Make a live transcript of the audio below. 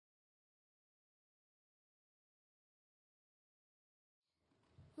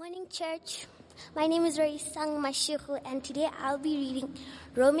Morning, church. My name is Raisang Mashiku, and today I'll be reading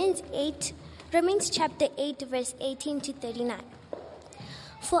Romans chapter 8, verse 18 to 39.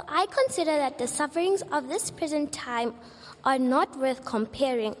 For I consider that the sufferings of this present time are not worth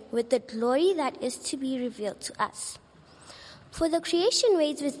comparing with the glory that is to be revealed to us. For the creation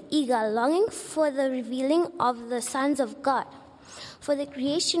waits with eager longing for the revealing of the sons of God. For the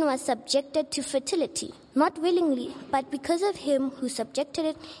creation was subjected to fertility, not willingly, but because of him who subjected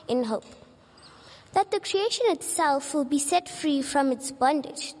it in hope, that the creation itself will be set free from its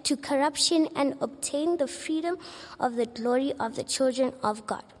bondage to corruption and obtain the freedom of the glory of the children of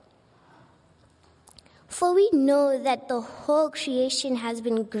God. For we know that the whole creation has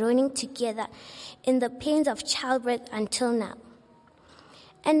been groaning together in the pains of childbirth until now.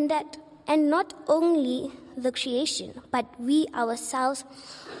 And not only the creation, but we ourselves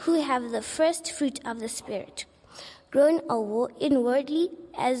who have the first fruit of the Spirit, groan inwardly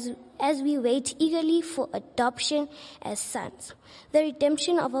as we wait eagerly for adoption as sons, the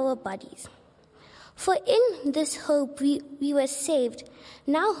redemption of our bodies. For in this hope we were saved.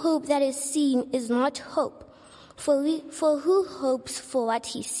 Now hope that is seen is not hope. For who hopes for what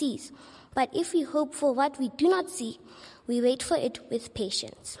he sees? But if we hope for what we do not see, we wait for it with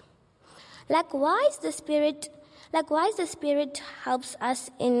patience. Likewise, the Spirit helps us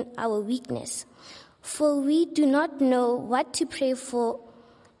in our weakness. For we do not know what to pray for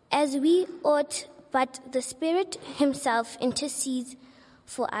as we ought, but the Spirit himself intercedes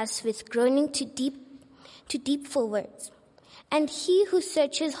for us with groaning too deep for words. And he who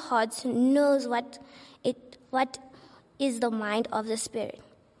searches hearts knows what is the mind of the Spirit,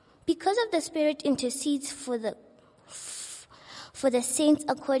 because of the Spirit intercedes for the saints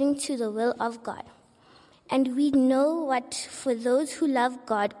according to the will of God. And we know what for those who love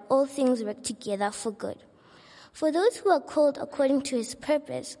God, all things work together for good. For those who are called according to his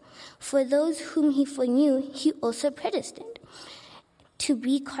purpose, for those whom he foreknew, he also predestined to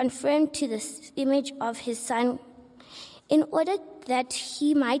be conformed to the image of his Son, in order that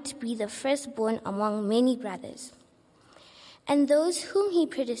he might be the firstborn among many brothers. And those whom he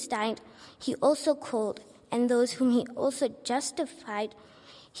predestined, he also called. And those whom he also justified,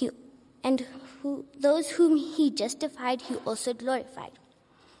 those whom he justified, he also glorified.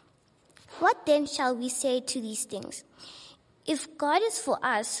 What then shall we say to these things? If God is for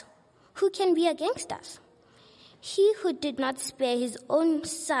us, who can be against us? He who did not spare his own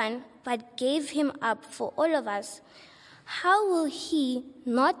Son, but gave him up for all of us, how will he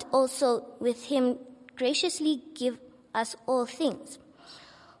not also with him graciously give us all things?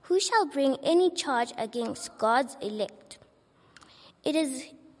 Who shall bring any charge against God's elect? It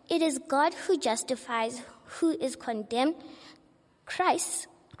is God who justifies. Who is condemned? Christ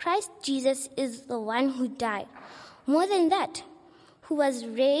Jesus is the one who died. More than that, who was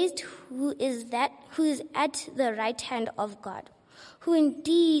raised, who is at the right hand of God, who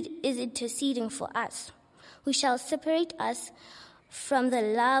indeed is interceding for us. Who shall separate us from the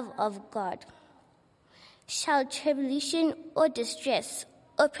love of God? Shall tribulation or distress,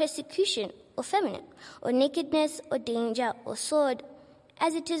 or persecution, or famine, or nakedness, or danger, or sword,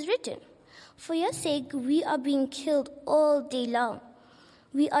 as it is written, for your sake we are being killed all day long.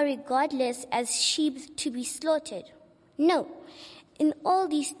 We are regardless as sheep to be slaughtered. No, in all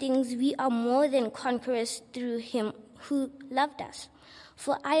these things we are more than conquerors through him who loved us.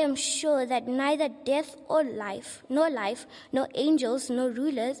 For I am sure that neither death or life, nor angels, nor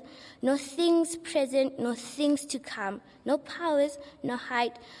rulers, nor things present, nor things to come, no powers, nor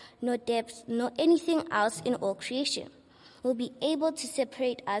height, nor depth, nor anything else in all creation will be able to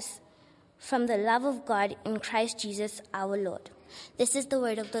separate us from the love of God in Christ Jesus our Lord. This is the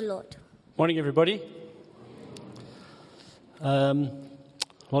word of the Lord. Morning, everybody. Well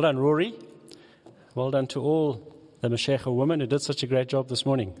done, Rory. Well done to all the Mashiach women who did such a great job this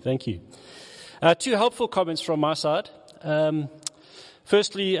morning. Thank you. Two helpful comments from my side.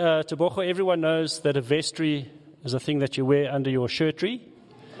 Firstly, to Bocho, everyone knows that a vestry is a thing that you wear under your shirtry.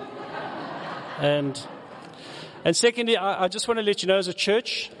 And secondly, I just want to let you know as a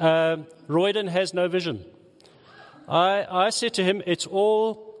church, Royden has no vision. I said to him, it's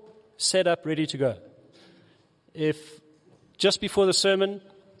all set up, ready to go. If just before the sermon,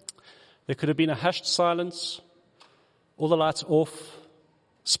 there could have been a hushed silence, all the lights off,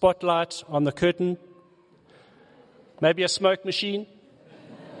 spotlight on the curtain, maybe a smoke machine,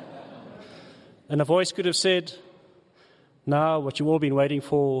 and a voice could have said, now what you've all been waiting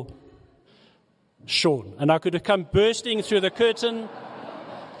for, Sean. And I could have come bursting through the curtain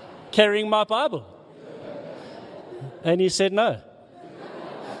carrying my Bible. And he said no.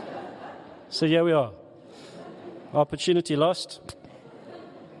 So here we are. Opportunity lost.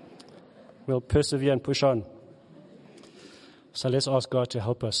 we'll persevere and push on. So let's ask God to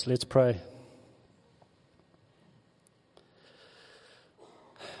help us. Let's pray.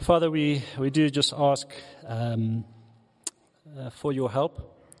 Father, we do just ask for your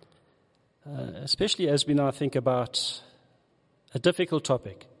help, especially as we now think about a difficult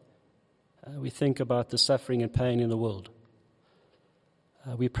topic. We think about the suffering and pain in the world.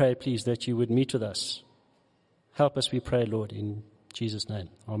 We pray, please, that you would meet with us. Help us, we pray, Lord, in Jesus' name.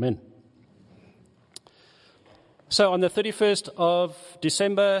 Amen. So on the 31st of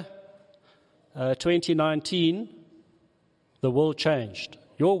December 2019, the world changed.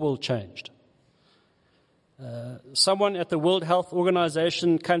 Your world changed. Someone at the World Health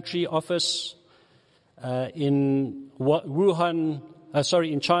Organization country office in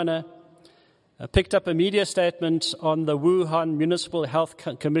China, picked up a media statement on the Wuhan Municipal Health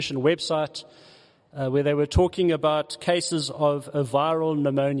Commission website where they were talking about cases of a viral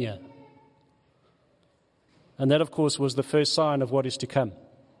pneumonia. And that, of course, was the first sign of what is to come.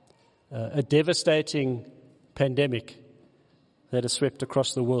 A devastating pandemic that has swept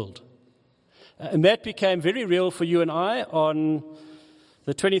across the world. And that became very real for you and I on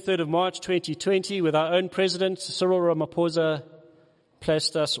the 23rd of March 2020 with our own president, Cyril Ramaphosa,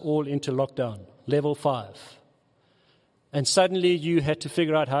 placed us all into lockdown, level 5. And suddenly you had to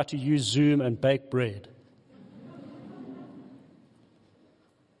figure out how to use Zoom and bake bread.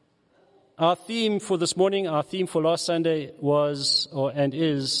 Our theme for this morning, our theme for last Sunday was, what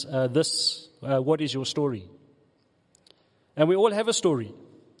is your story? And we all have a story.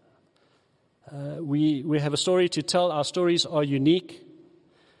 We have a story to tell. Our stories are unique.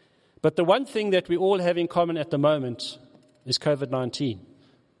 But the one thing that we all have in common at the moment is COVID-19.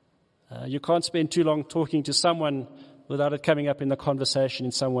 You can't spend too long talking to someone without it coming up in the conversation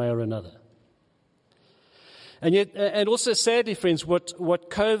in some way or another. And also sadly, friends, what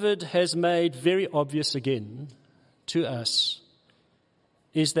COVID has made very obvious again to us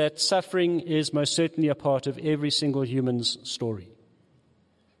is that suffering is most certainly a part of every single human's story.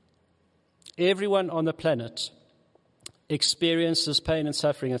 Everyone on the planet experiences pain and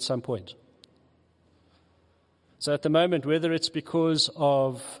suffering at some point. So at the moment, whether it's because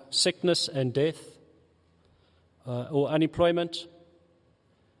of sickness and death, or unemployment,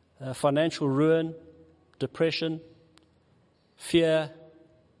 financial ruin, depression, fear,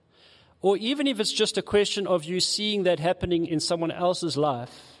 or even if it's just a question of you seeing that happening in someone else's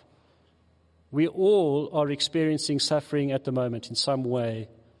life, we all are experiencing suffering at the moment in some way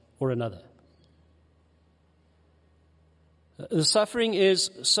or another. The suffering is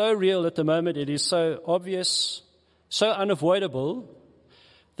so real at the moment, it is so obvious, so unavoidable,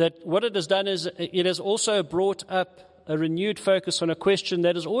 that what it has done is it has also brought up a renewed focus on a question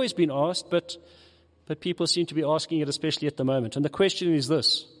that has always been asked, but people seem to be asking it especially at the moment. And the question is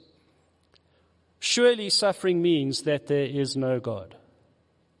this: surely suffering means that there is no God.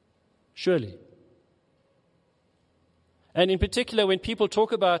 Surely. And in particular, when people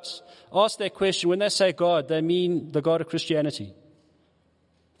ask that question, when they say God, they mean the God of Christianity,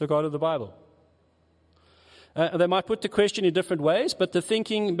 the God of the Bible. They might put the question in different ways, but the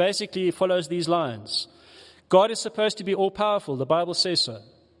thinking basically follows these lines. God is supposed to be all-powerful. The Bible says so.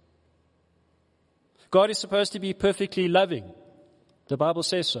 God is supposed to be perfectly loving. The Bible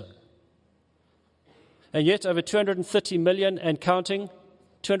says so. And yet, over 230 million and counting,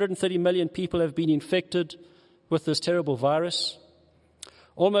 230 million people have been infected with this terrible virus.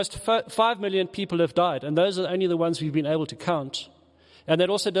 Almost 5 million people have died, and those are only the ones we've been able to count. And that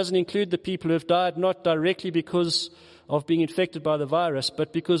also doesn't include the people who have died not directly because of being infected by the virus,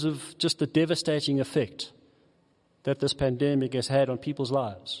 but because of just the devastating effect that this pandemic has had on people's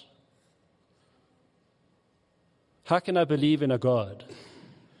lives. How can I believe in a God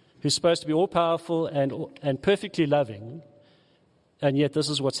who's supposed to be all-powerful and perfectly loving, and yet this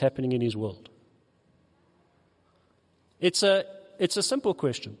is what's happening in his world? It's a simple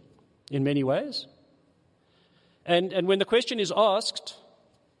question in many ways. And when the question is asked,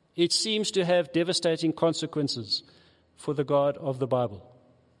 it seems to have devastating consequences for the God of the Bible,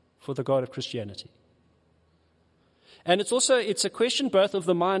 for the God of Christianity. And it's a question both of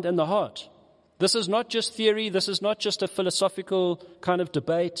the mind and the heart. This is not just theory. This is not just a philosophical kind of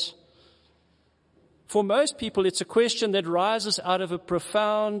debate. For most people, it's a question that rises out of a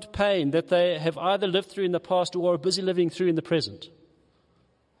profound pain that they have either lived through in the past or are busy living through in the present.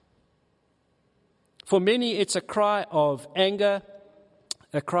 For many, it's a cry of anger,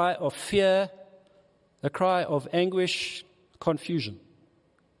 a cry of fear, a cry of anguish, confusion.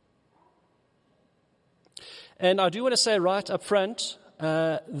 And I do want to say right up front,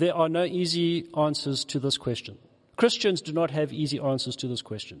 there are no easy answers to this question. Christians do not have easy answers to this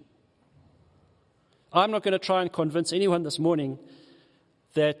question. I'm not going to try and convince anyone this morning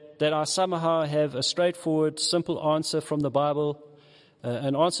that I somehow have a straightforward, simple answer from the Bible,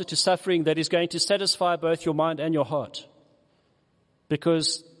 an answer to suffering that is going to satisfy both your mind and your heart,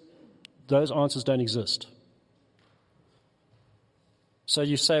 because those answers don't exist. So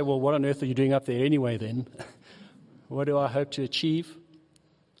you say, well, what on earth are you doing up there anyway then? What do I hope to achieve?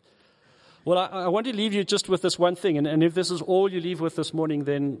 Well, I want to leave you just with this one thing, and if this is all you leave with this morning,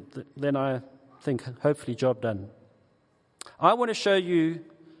 then I think hopefully job done. I want to show you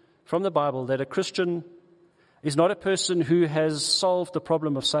from the Bible that a Christian is not a person who has solved the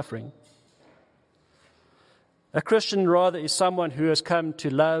problem of suffering. A Christian rather is someone who has come to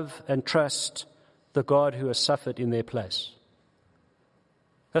love and trust the God who has suffered in their place.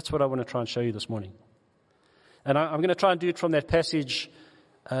 That's what I want to try and show you this morning. And I'm going to try and do it from that passage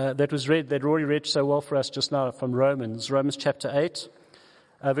that Rory read so well for us just now from Romans chapter 8,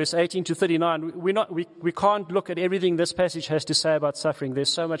 verse 18 to 39. We can't look at everything this passage has to say about suffering.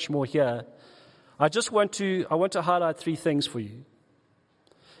 There's so much more here. I want to highlight three things for you.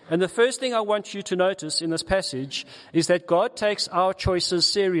 And the first thing I want you to notice in this passage is that God takes our choices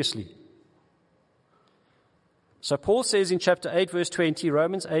seriously. So Paul says in chapter 8, verse 20,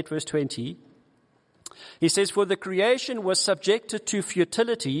 Romans 8, verse 20, he says, "For the creation was subjected to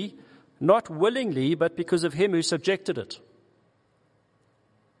futility, not willingly, but because of him who subjected it."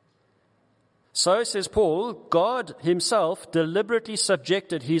 So, says Paul, God himself deliberately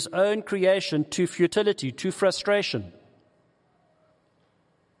subjected his own creation to futility, to frustration.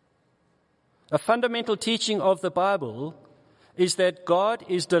 A fundamental teaching of the Bible is that God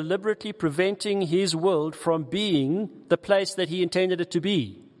is deliberately preventing his world from being the place that he intended it to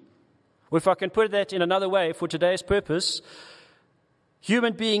be. Or if I can put that in another way for today's purpose,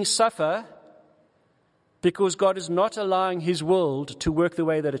 human beings suffer because God is not allowing his world to work the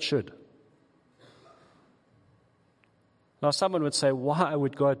way that it should. Now someone would say, why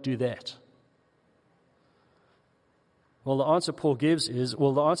would God do that? Well, the answer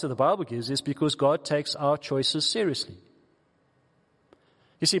the Bible gives is because God takes our choices seriously.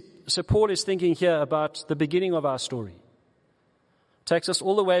 You see, so Paul is thinking here about the beginning of our story. Takes us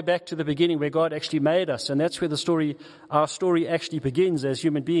all the way back to the beginning where God actually made us, and that's where our story actually begins as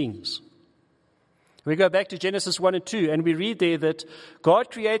human beings. We go back to Genesis 1 and 2, and we read there that God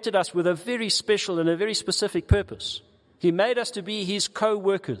created us with a very special and a very specific purpose. He made us to be his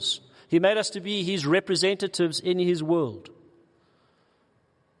co-workers. He made us to be his representatives in his world.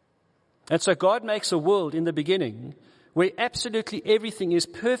 And so God makes a world in the beginning where absolutely everything is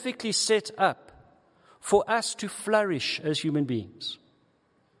perfectly set up for us to flourish as human beings.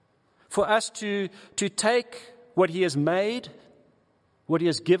 For us to take what he has made, what he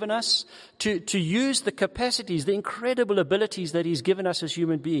has given us, to use the capacities, the incredible abilities that he's given us as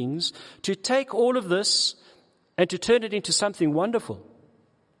human beings, to take all of this and to turn it into something wonderful.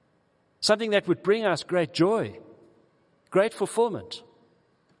 Something that would bring us great joy, great fulfillment.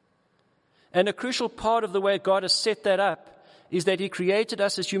 And a crucial part of the way God has set that up is that he created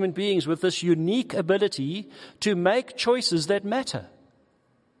us as human beings with this unique ability to make choices that matter.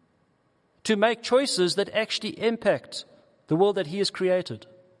 To make choices that actually impact the world that he has created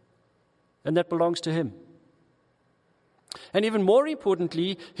and that belongs to him. And even more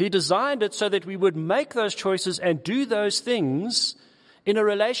importantly, he designed it so that we would make those choices and do those things in a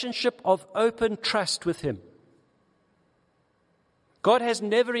relationship of open trust with him. God has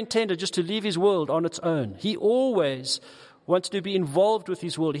never intended just to leave his world on its own. He always wants to be involved with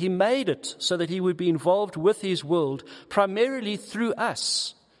his world. He made it so that he would be involved with his world primarily through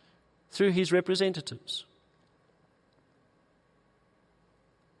us, through his representatives.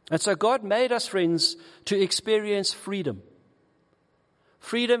 And so God made us, friends, to experience freedom.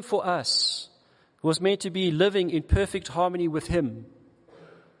 Freedom for us was meant to be living in perfect harmony with him,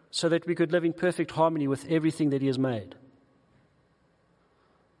 so that we could live in perfect harmony with everything that he has made.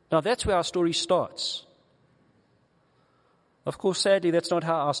 Now that's where our story starts. Of course, sadly, that's not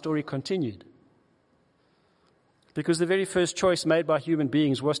how our story continued. Because the very first choice made by human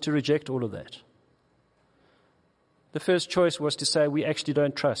beings was to reject all of that. The first choice was to say we actually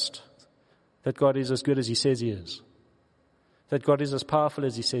don't trust that God is as good as he says he is. That God is as powerful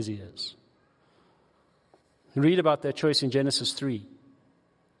as he says he is. Read about that choice in Genesis 3.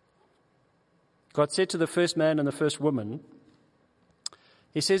 God said to the first man and the first woman,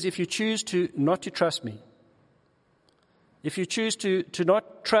 he says, if you choose not to trust me, if you choose to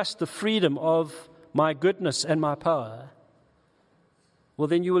not trust the freedom of my goodness and my power, well,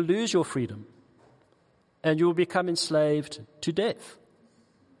 then you will lose your freedom and you will become enslaved to death.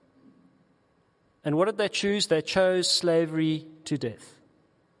 And what did they choose? They chose slavery to death.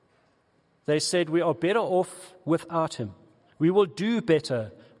 They said, we are better off without him. We will do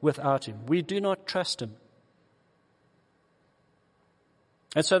better without him. We do not trust him.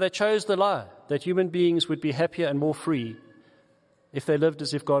 And so they chose the lie that human beings would be happier and more free if they lived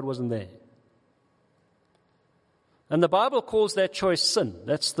as if God wasn't there. And the Bible calls that choice sin.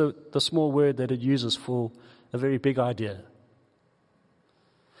 That's the small word that it uses for a very big idea.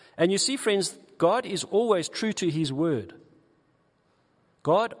 And you see, friends, God is always true to his word.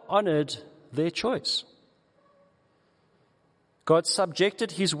 God honored their choice. God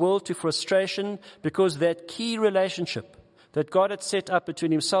subjected his world to frustration because that key relationship that God had set up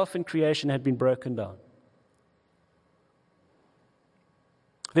between himself and creation had been broken down.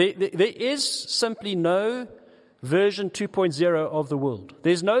 There is simply no version 2.0 of the world.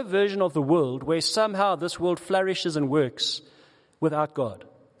 There's no version of the world where somehow this world flourishes and works without God,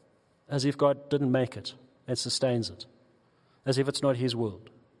 as if God didn't make it and sustains it, as if it's not his world.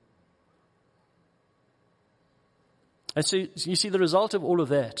 And so you see, the result of all of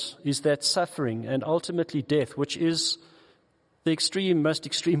that is that suffering and ultimately death, which is the most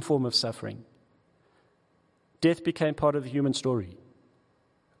extreme form of suffering. Death became part of the human story.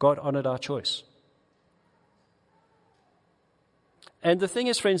 God honored our choice. And the thing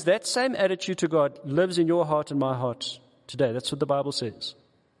is, friends, that same attitude to God lives in your heart and my heart today. That's what the Bible says.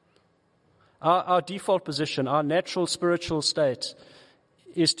 Our default position, our natural spiritual state,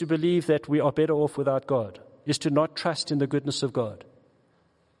 is to believe that we are better off without God, is to not trust in the goodness of God.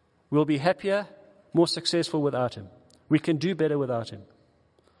 We'll be happier, more successful without him. We can do better without him.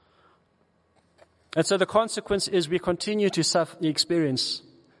 And so the consequence is we continue to experience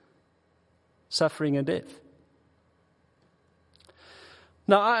suffering and death.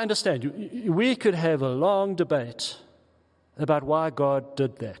 Now, I understand, we could have a long debate about why God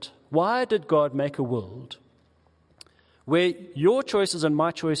did that. Why did God make a world where your choices and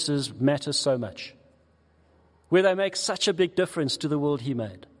my choices matter so much? Where they make such a big difference to the world he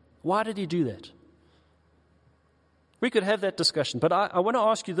made? Why did he do that? We could have that discussion, but I want to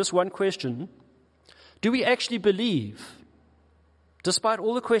ask you this one question. Do we actually believe, despite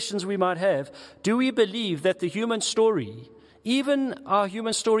all the questions we might have, do we believe that the human story, even our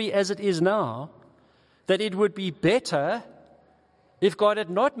human story as it is now, that it would be better if God had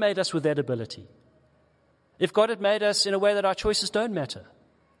not made us with that ability? If God had made us in a way that our choices don't matter?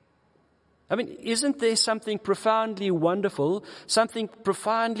 I mean, isn't there something profoundly wonderful, something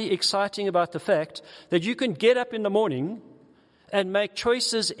profoundly exciting about the fact that you can get up in the morning and make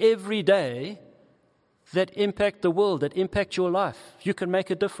choices every day that impact the world, that impact your life? You can make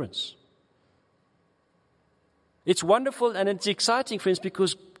a difference. It's wonderful and it's exciting, friends,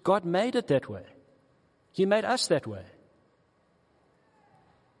 because God made it that way. He made us that way.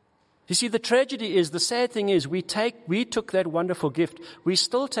 You see, the tragedy is, the sad thing is, we took that wonderful gift, we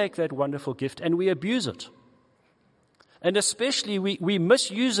still take that wonderful gift and we abuse it. And especially we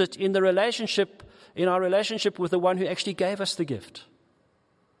misuse it in our relationship with the one who actually gave us the gift.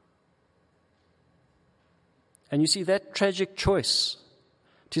 And you see, that tragic choice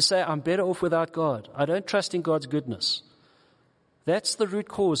to say, I'm better off without God, I don't trust in God's goodness, that's the root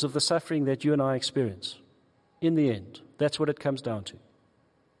cause of the suffering that you and I experience. In the end, that's what it comes down to.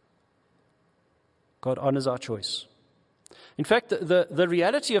 God honors our choice. In fact, the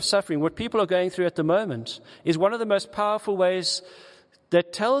reality of suffering, what people are going through at the moment, is one of the most powerful ways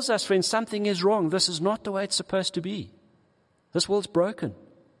that tells us, friends, something is wrong. This is not the way it's supposed to be. This world's broken.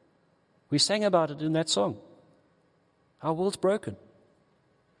 We sang about it in that song. Our world's broken.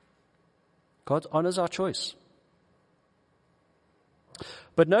 God honors our choice.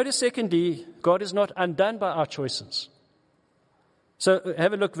 But notice, secondly, God is not undone by our choices. So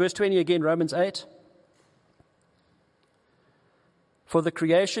have a look, verse 20 again, Romans 8. For the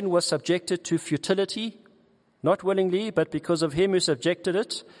creation was subjected to futility, not willingly, but because of him who subjected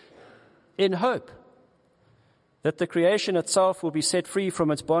it, in hope that the creation itself will be set free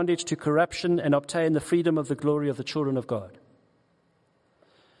from its bondage to corruption and obtain the freedom of the glory of the children of God.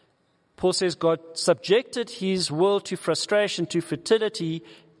 Paul says God subjected his world to frustration, to futility,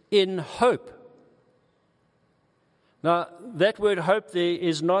 in hope. Now, that word hope there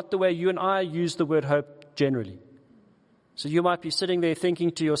is not the way you and I use the word hope generally. So you might be sitting there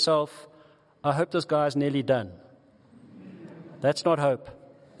thinking to yourself, I hope this guy's nearly done. That's not hope.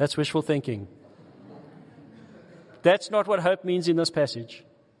 That's wishful thinking. That's not what hope means in this passage.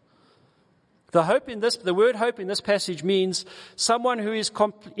 The word hope in this passage means someone who is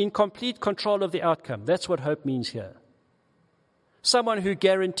in complete control of the outcome. That's what hope means here. Someone who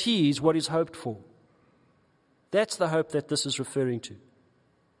guarantees what is hoped for. That's the hope that this is referring to.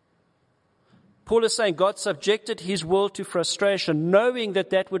 Paul is saying God subjected his world to frustration, knowing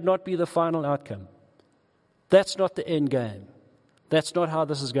that that would not be the final outcome. That's not the end game. That's not how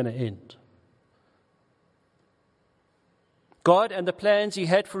this is going to end. God and the plans he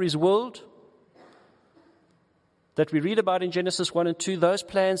had for his world that we read about in Genesis 1 and 2, those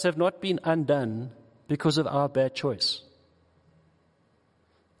plans have not been undone because of our bad choice.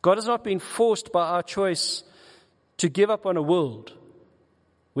 God has not been forced by our choice to give up on a world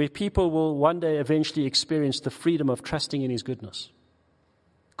where people will one day eventually experience the freedom of trusting in his goodness.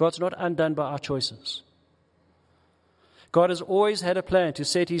 God's not undone by our choices. God has always had a plan to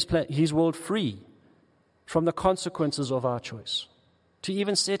set his world free from the consequences of our choice, to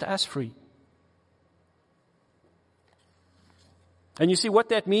even set us free. And you see what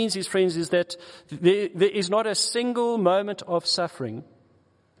that means, his friends, is that there is not a single moment of suffering.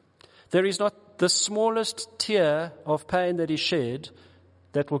 There is not the smallest tear of pain that is shed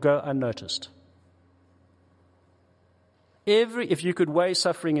that will go unnoticed. If you could weigh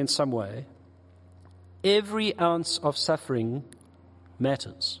suffering in some way, every ounce of suffering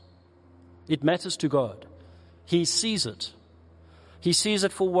matters. It matters to God. He sees it. He sees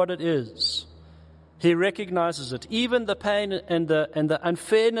it for what it is. He recognizes it. Even the pain and the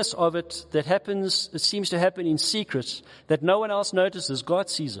unfairness of it that happens, it seems to happen in secret, that no one else notices, God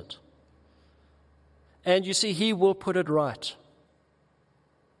sees it. And you see, he will put it right.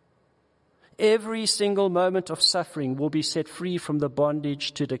 Every single moment of suffering will be set free from the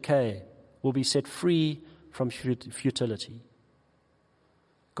bondage to decay, will be set free from futility.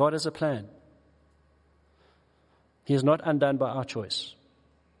 God has a plan. He is not undone by our choice.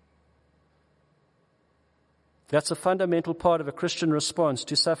 That's a fundamental part of a Christian response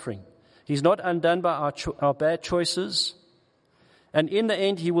to suffering. He's not undone by our bad choices. And in the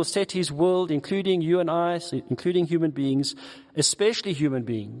end, he will set his world, including you and I, including human beings, especially human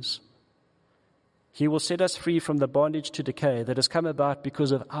beings. He will set us free from the bondage to decay that has come about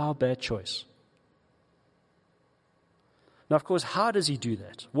because of our bad choice. Now, of course, how does he do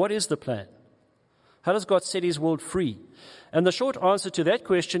that? What is the plan? How does God set his world free? And the short answer to that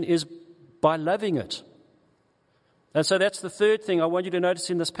question is by loving it. And so that's the third thing I want you to notice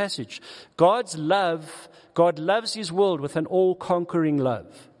in this passage. God loves his world with an all-conquering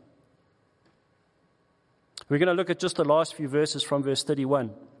love. We're going to look at just the last few verses from verse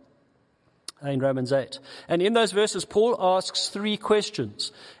 31 in Romans 8. And in those verses, Paul asks three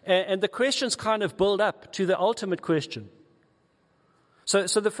questions. And the questions kind of build up to the ultimate question. So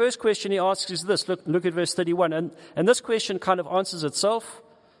the first question he asks is this. Look at verse 31. And this question kind of answers itself.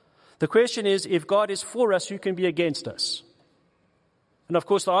 The question is, if God is for us, who can be against us? And of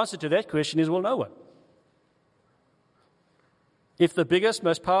course, the answer to that question is, well, no one. If the biggest,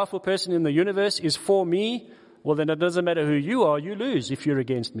 most powerful person in the universe is for me, well, then it doesn't matter who you are, you lose if you're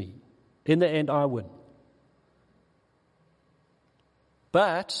against me. In the end, I win.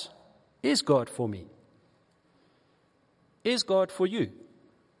 But is God for me? Is God for you?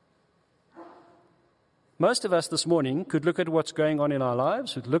 Most of us this morning could look at what's going on in our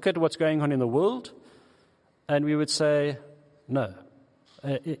lives, could look at what's going on in the world, and we would say, no,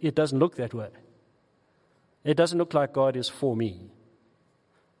 it doesn't look that way. It doesn't look like God is for me.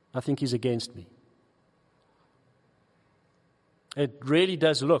 I think he's against me. It really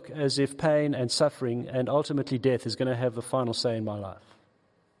does look as if pain and suffering and ultimately death is going to have the final say in my life.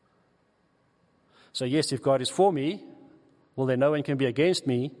 So yes, if God is for me, well, then no one can be against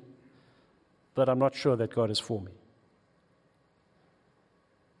me, but I'm not sure that God is for me.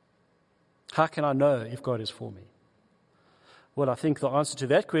 How can I know if God is for me? Well, I think the answer to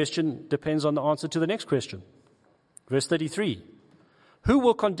that question depends on the answer to the next question. Verse 33. Who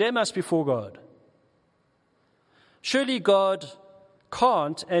will condemn us before God? Surely God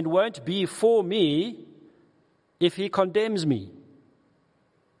can't and won't be for me if he condemns me.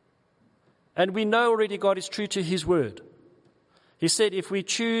 And we know already God is true to his word. He said, if we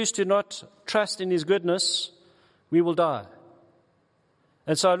choose to not trust in his goodness, we will die.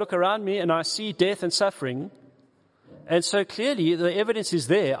 And so I look around me and I see death and suffering. And so clearly the evidence is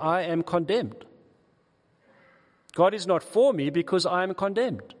there. I am condemned. God is not for me because I am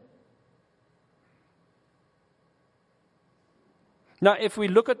condemned. Now, if we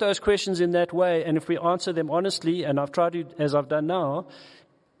look at those questions in that way, and if we answer them honestly, and I've tried to, as I've done now,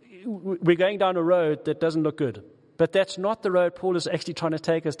 we're going down a road that doesn't look good. But that's not the road Paul is actually trying to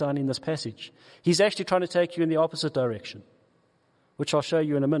take us down in this passage. He's actually trying to take you in the opposite direction, which I'll show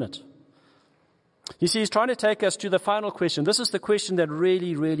you in a minute. You see, he's trying to take us to the final question. This is the question that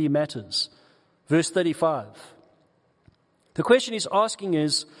really, really matters. Verse 35. The question he's asking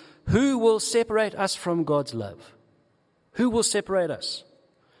is, who will separate us from God's love? Who will separate us?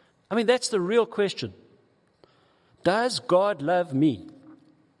 I mean, that's the real question. Does God love me?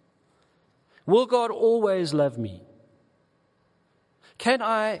 Will God always love me? Can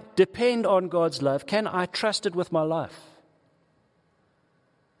I depend on God's love? Can I trust it with my life?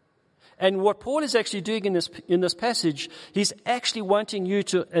 And what Paul is actually doing in this passage, he's actually wanting you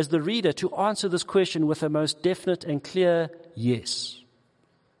to, as the reader, to answer this question with a most definite and clear yes.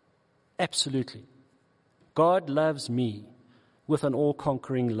 Absolutely. God loves me with an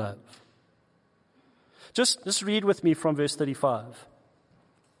all-conquering love. Just read with me from verse 35.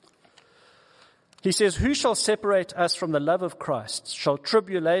 He says, who shall separate us from the love of Christ? Shall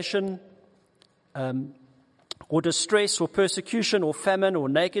tribulation, or distress, or persecution, or famine, or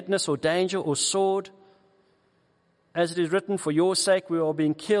nakedness, or danger, or sword? As it is written, for your sake we are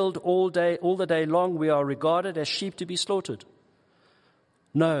being killed all the day long. We are regarded as sheep to be slaughtered.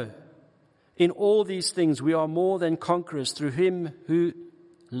 No, in all these things we are more than conquerors through him who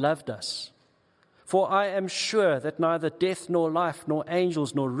loved us. For I am sure that neither death nor life, nor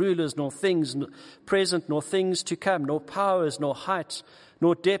angels, nor rulers, nor things present, nor things to come, nor powers, nor height,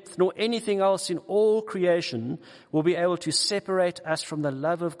 nor depth, nor anything else in all creation will be able to separate us from the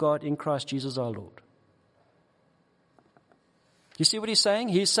love of God in Christ Jesus our Lord. You see what he's saying?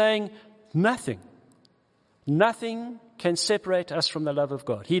 He's saying nothing. Nothing can separate us from the love of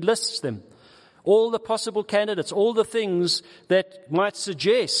God. He lists them. All the possible candidates, all the things that might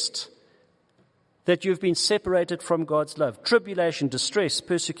suggest that you've been separated from God's love. Tribulation, distress,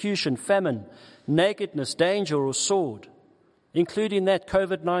 persecution, famine, nakedness, danger, or sword, including that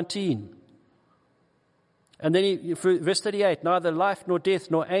COVID-19. And then verse 38, neither life nor death,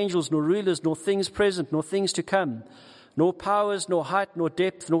 nor angels, nor rulers, nor things present, nor things to come, nor powers, nor height, nor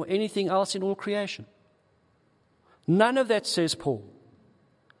depth, nor anything else in all creation. None of that, says Paul.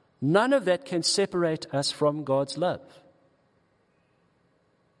 None of that can separate us from God's love.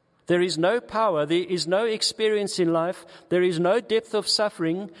 There is no power, there is no experience in life, there is no depth of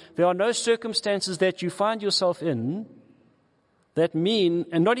suffering, there are no circumstances that you find yourself in that mean,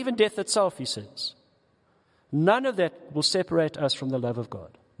 and not even death itself, he says. None of that will separate us from the love of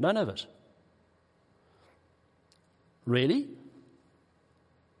God. None of it. Really?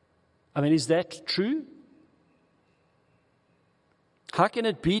 I mean, is that true? How can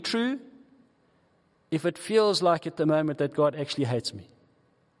it be true if it feels like at the moment that God actually hates me?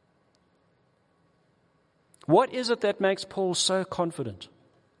 What is it that makes Paul so confident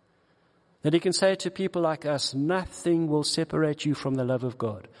that he can say to people like us, nothing will separate you from the love of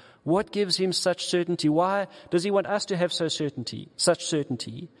God? What gives him such certainty? Why does he want us to have such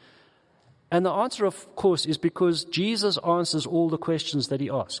certainty? And the answer, of course, is because Jesus answers all the questions that he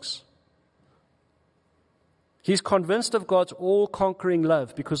asks. He's convinced of God's all-conquering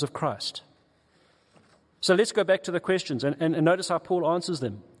love because of Christ. So let's go back to the questions and notice how Paul answers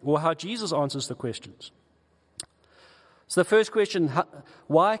them, or how Jesus answers the questions. So the first question,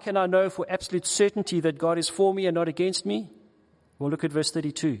 why can I know for absolute certainty that God is for me and not against me? Well, look at verse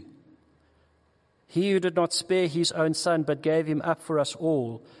 32. He who did not spare his own son but gave him up for us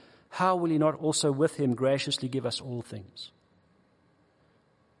all, how will he not also with him graciously give us all things?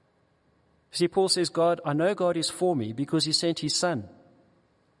 See, Paul says, I know God is for me because he sent his son.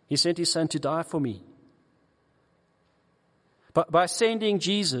 He sent his son to die for me. But by sending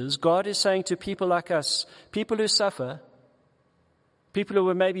Jesus, God is saying to people like us, people who suffer, people who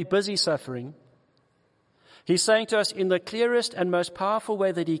are maybe busy suffering, he's saying to us in the clearest and most powerful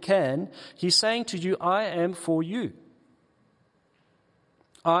way that he can, he's saying to you, I am for you.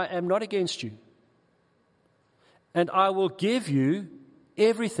 I am not against you. And I will give you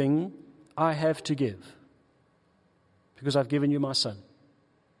everything I have to give, because I've given you my son.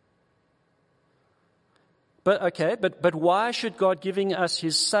 But why should God giving us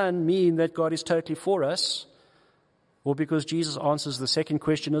his son mean that God is totally for us? Well, because Jesus answers the second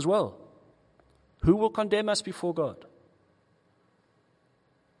question as well. Who will condemn us before God?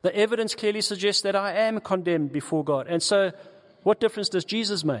 The evidence clearly suggests that I am condemned before God. And so, what difference does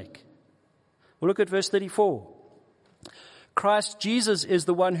Jesus make? Well, look at verse 34. Christ Jesus is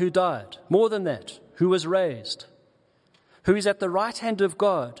the one who died. More than that, who was raised, who is at the right hand of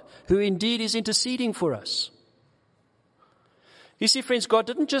God, who indeed is interceding for us. You see, friends, God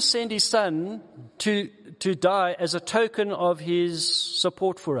didn't just send his son to die as a token of his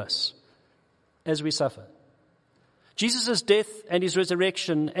support for us as we suffer. Jesus' death and his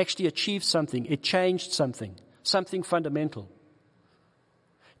resurrection actually achieved something. It changed something fundamental.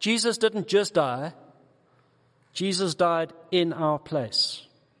 Jesus didn't just die. Jesus died in our place.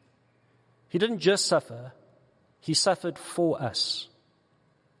 He didn't just suffer. He suffered for us.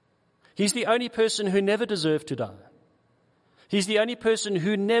 He's the only person who never deserved to die. He's the only person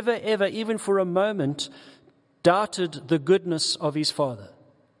who never, ever, even for a moment, doubted the goodness of his Father.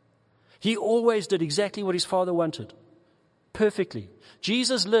 He always did exactly what his Father wanted, perfectly.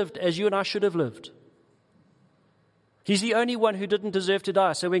 Jesus lived as you and I should have lived. He's the only one who didn't deserve to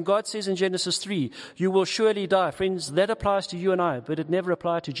die. So when God says in Genesis 3, you will surely die, friends, that applies to you and I, but it never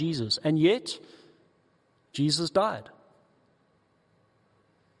applied to Jesus. And yet, Jesus died.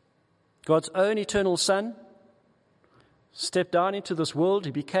 God's own eternal Son stepped down into this world.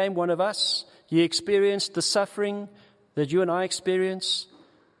 He became one of us. He experienced the suffering that you and I experience.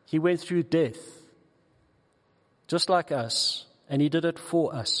 He went through death, just like us, and he did it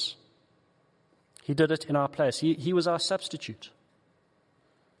for us. He did it in our place. He was our substitute.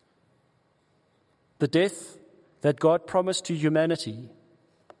 The death that God promised to humanity,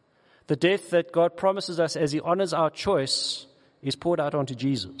 the death that God promises us as he honors our choice, is poured out onto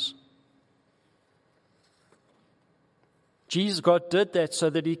Jesus. God did that so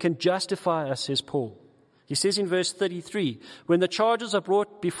that he can justify us, says Paul. He says in verse 33, when the charges are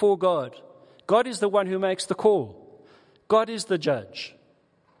brought before God, God is the one who makes the call. God is the judge.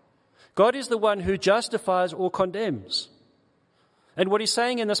 God is the one who justifies or condemns. And what he's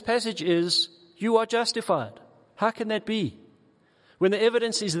saying in this passage is, you are justified. How can that be? When the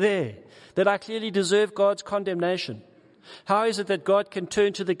evidence is there that I clearly deserve God's condemnation, how is it that God can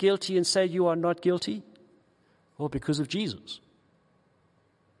turn to the guilty and say you are not guilty? Well, because of Jesus.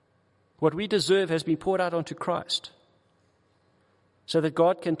 What we deserve has been poured out onto Christ, so that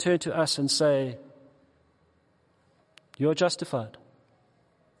God can turn to us and say, you're justified.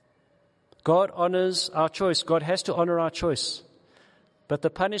 God honors our choice. God has to honor our choice. But the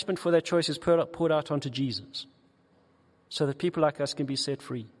punishment for that choice is poured out onto Jesus, so that people like us can be set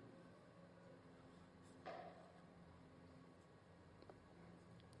free.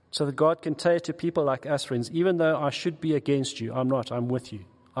 So that God can say to people like us, friends, even though I should be against you, I'm not, I'm with you,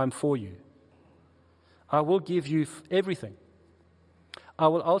 I'm for you. I will give you everything. I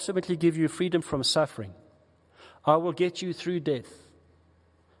will ultimately give you freedom from suffering. I will get you through death.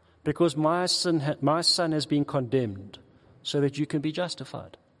 Because my son has been condemned so that you can be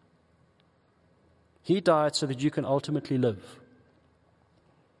justified. He died so that you can ultimately live.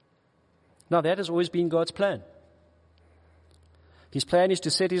 Now that has always been God's plan. His plan is to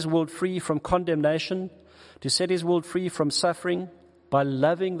set his world free from condemnation, to set his world free from suffering by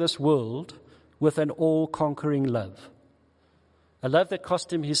loving this world with an all-conquering love. A love that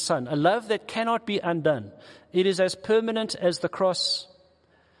cost him his son, a love that cannot be undone. It is as permanent as the cross,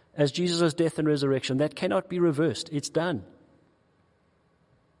 as Jesus' death and resurrection. That cannot be reversed. It's done.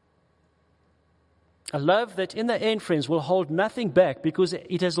 A love that in the end, friends, will hold nothing back because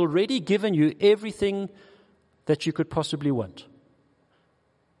it has already given you everything that you could possibly want.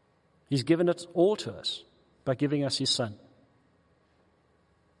 He's given it all to us by giving us his son.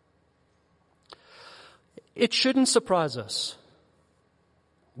 It shouldn't surprise us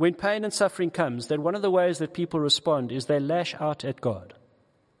when pain and suffering comes that one of the ways that people respond is they lash out at God.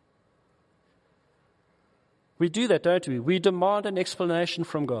 We do that, don't we? We demand an explanation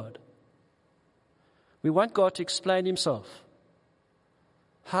from God. We want God to explain himself.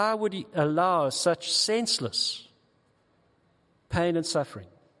 How would he allow such senseless pain and suffering?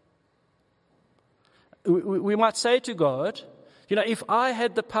 We might say to God, if I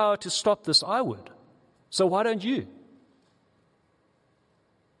had the power to stop this, I would. So why don't you?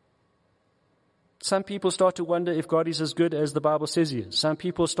 Some people start to wonder if God is as good as the Bible says he is. Some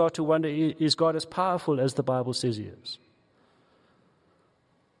people start to wonder, is God as powerful as the Bible says he is?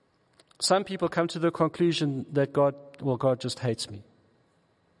 Some people come to the conclusion that God just hates me.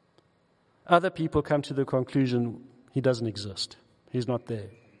 Other people come to the conclusion he doesn't exist. He's not there.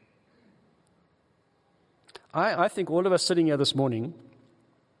 I think all of us sitting here this morning,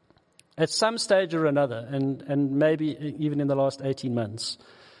 at some stage or another, and maybe even in the last 18 months,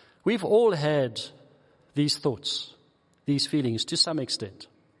 we've all had these thoughts, these feelings to some extent.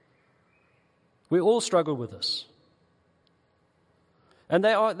 We all struggle with this. And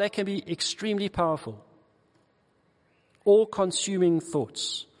they can be extremely powerful, all-consuming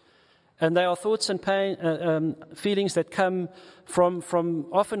thoughts. And they are thoughts and pain, feelings that come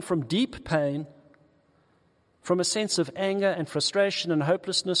often from deep pain, from a sense of anger and frustration and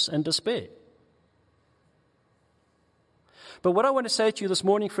hopelessness and despair. But what I want to say to you this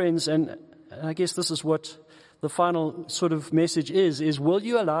morning, friends, and I guess this is what the final sort of message is will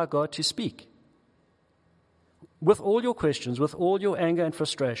you allow God to speak? With all your questions, with all your anger and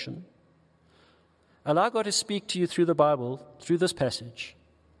frustration, allow God to speak to you through the Bible, through this passage.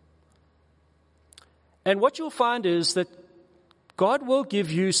 And what you'll find is that God will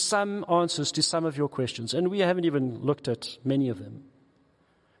give you some answers to some of your questions, and we haven't even looked at many of them.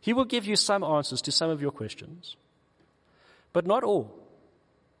 He will give you some answers to some of your questions, but not all.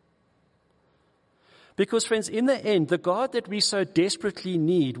 Because, friends, in the end, the God that we so desperately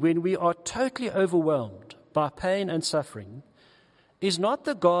need when we are totally overwhelmed by pain and suffering is not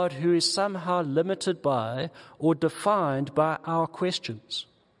the God who is somehow limited by or defined by our questions.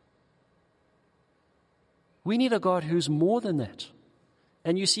 We need a God who's more than that.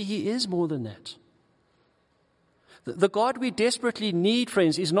 And you see, He is more than that. The God we desperately need,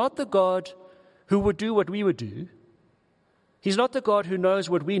 friends, is not the God who would do what we would do. He's not the God who knows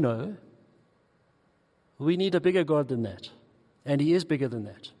what we know. We need a bigger God than that. And He is bigger than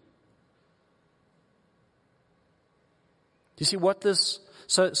that. You see what this...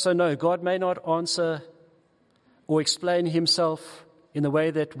 So no, God may not answer or explain Himself in the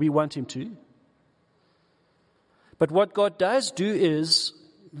way that we want Him to. But what God does do is,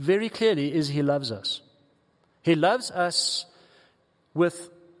 very clearly, is He loves us. He loves us with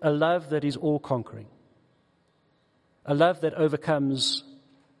a love that is all-conquering. A love that overcomes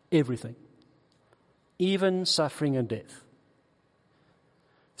everything, even suffering and death.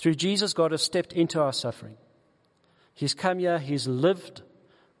 Through Jesus, God has stepped into our suffering. He's come here, He's lived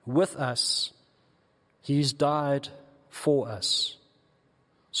with us, He's died for us,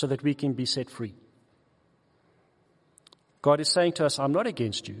 so that we can be set free. God is saying to us, I'm not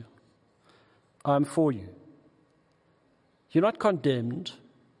against you, I'm for you. You're not condemned,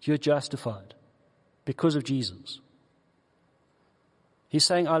 you're justified because of Jesus. He's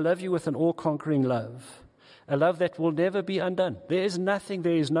saying, I love you with an all-conquering love, a love that will never be undone. There is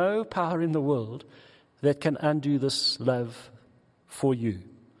no power in the world that can undo this love for you.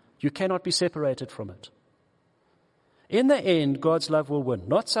 You cannot be separated from it. In the end, God's love will win.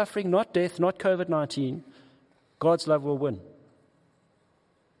 Not suffering, not death, not COVID-19. God's love will win.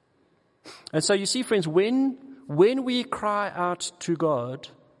 And so you see, friends, when we cry out to God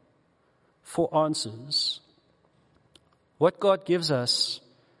for answers, what God gives us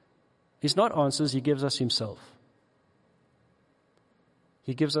is not answers, He gives us Himself.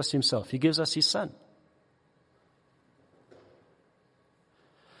 He gives us Himself. He gives us His Son.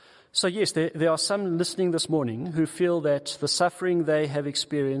 So yes, there are some listening this morning who feel that the suffering they have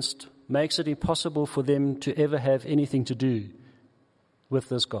experienced makes it impossible for them to ever have anything to do with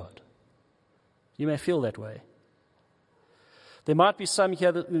this God. You may feel that way. There might be some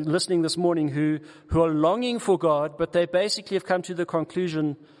here listening this morning who are longing for God, but they basically have come to the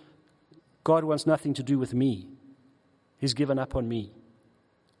conclusion, God wants nothing to do with me. He's given up on me.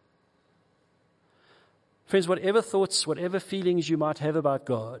 Friends, whatever thoughts, whatever feelings you might have about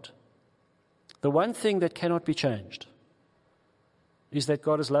God, the one thing that cannot be changed is that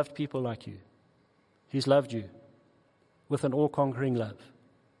God has loved people like you. He's loved you with an all-conquering love.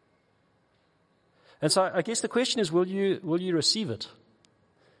 And so I guess the question is, will you receive it?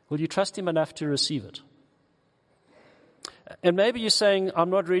 Will you trust Him enough to receive it? And maybe you're saying, I'm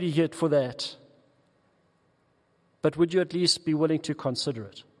not ready yet for that. But would you at least be willing to consider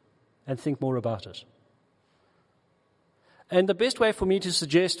it and think more about it? And the best way for me to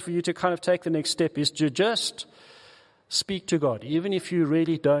suggest for you to kind of take the next step is to just speak to God, even if you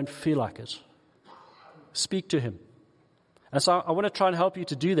really don't feel like it. Speak to Him. And so I want to try and help you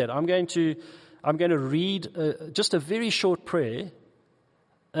to do that. I'm going to read just a very short prayer,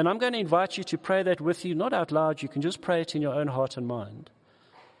 and I'm going to invite you to pray that with you, not out loud. You can just pray it in your own heart and mind.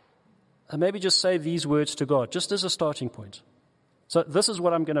 And maybe just say these words to God, just as a starting point. So this is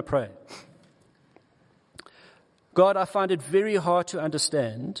what I'm going to pray. God, I find it very hard to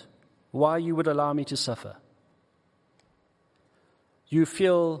understand why you would allow me to suffer. You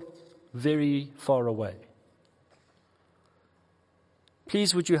feel very far away.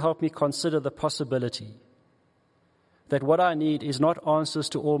 Please would you help me consider the possibility that what I need is not answers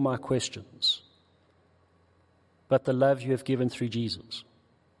to all my questions, but the love you have given through Jesus.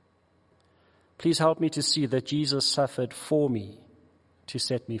 Please help me to see that Jesus suffered for me to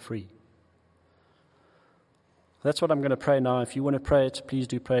set me free. That's what I'm going to pray now. If you want to pray it, please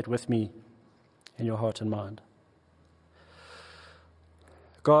do pray it with me in your heart and mind.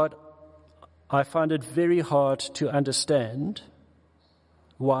 God, I find it very hard to understand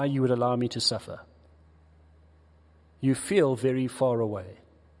why you would allow me to suffer. You feel very far away.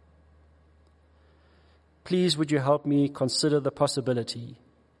 Please would you help me consider the possibility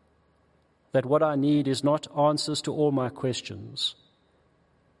that what I need is not answers to all my questions,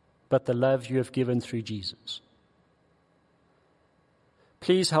 but the love you have given through Jesus.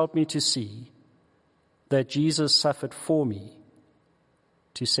 Please help me to see that Jesus suffered for me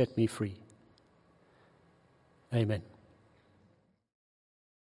to set me free. Amen.